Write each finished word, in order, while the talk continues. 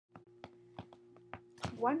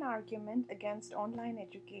One argument against online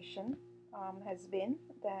education has been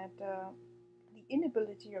that the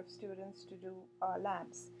inability of students to do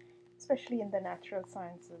labs, especially in the natural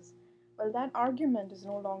sciences. Well, that argument is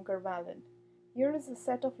no longer valid. Here is a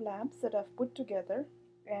set of labs that I've put together,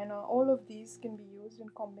 and all of these can be used in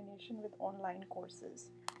combination with online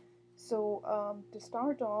courses. So to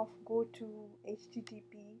start off, go to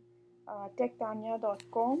http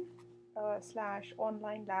techtanya.com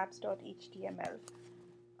 /onlinelabs.html.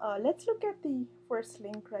 Let's look at the first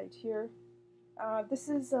link right here. This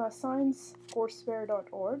is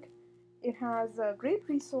sciencecourseware.org. It has great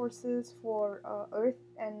resources for earth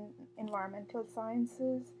and environmental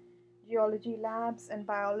sciences, geology labs, and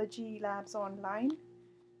biology labs online.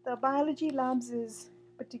 The biology labs is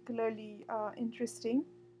particularly interesting.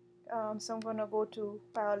 So I'm going to go to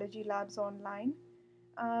biology labs online.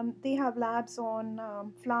 They have labs on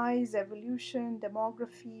flies, evolution,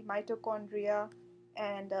 demography, mitochondria,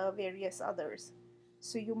 and various others.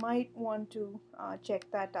 So you might want to check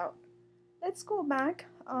that out. Let's go back.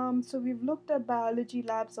 So we've looked at biology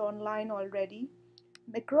labs online already.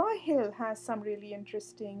 McGraw-Hill has some really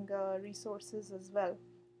interesting resources as well.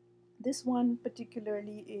 This one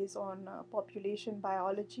particularly is on population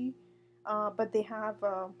biology, but they have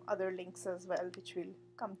other links as well, which we'll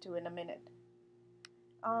come to in a minute.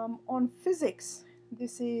 On physics,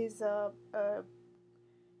 this is a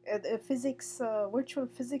virtual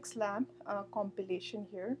physics lab compilation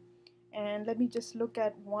here. And let me just look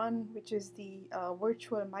at one, which is the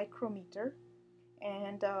virtual micrometer.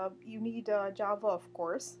 And you need Java, of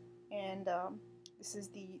course. And this is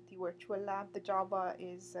the virtual lab. The Java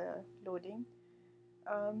is loading.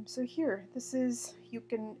 So here, you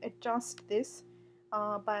can adjust this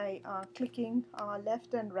by clicking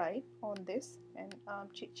left and right on this and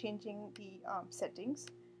changing the settings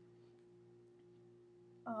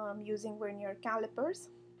using vernier calipers.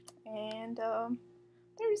 And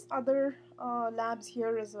there's other labs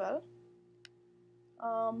here as well.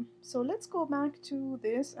 So let's go back to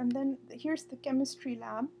this, and then here's the chemistry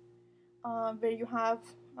lab where you have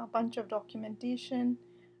a bunch of documentation,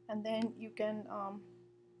 and then you can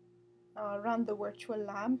run the virtual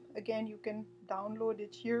lab. Again, you can download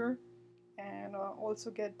it here and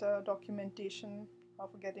also get documentation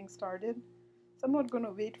of getting started. So I'm not going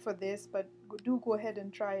to wait for this, but do go ahead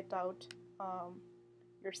and try it out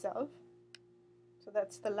yourself. So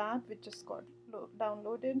that's the lab which just got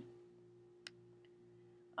downloaded.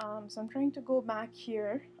 So I'm trying to go back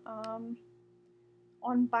here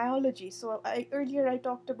on biology. So earlier I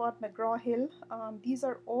talked about McGraw-Hill. These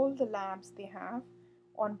are all the labs they have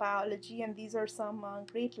on biology, and these are some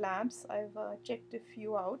great labs. I've checked a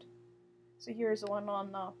few out. So here's one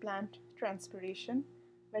on plant transpiration,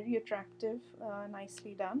 very attractive,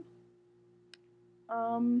 nicely done.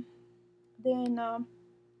 Then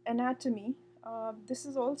anatomy. This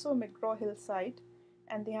is also a McGraw-Hill site,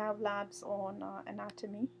 and they have labs on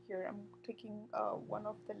anatomy. Here I'm clicking one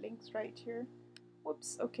of the links right here.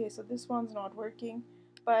 Whoops, okay, so this one's not working,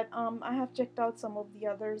 but I have checked out some of the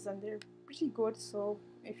others and they're pretty good, so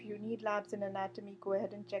if you need labs in anatomy, go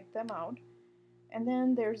ahead and check them out. And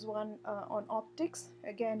then there's one on optics.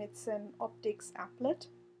 Again, it's an optics applet.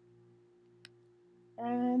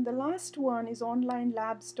 And the last one is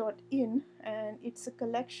onlinelabs.in, and it's a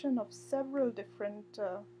collection of several different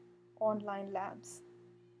online labs.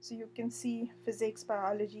 So you can see physics,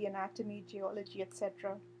 biology, anatomy, geology,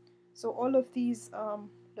 etc. So all of these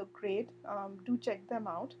look great. Do check them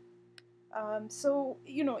out. So,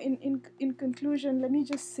 you know, in conclusion, let me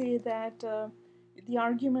just say that the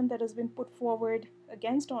argument that has been put forward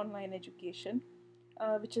against online education,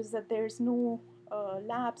 which is that there's no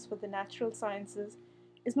labs for the natural sciences,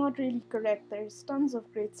 is not really correct. There's tons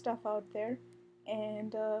of great stuff out there,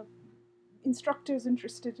 and instructors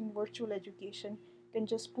interested in virtual education can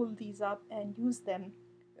just pull these up and use them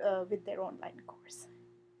with their online course.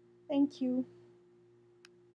 Thank you.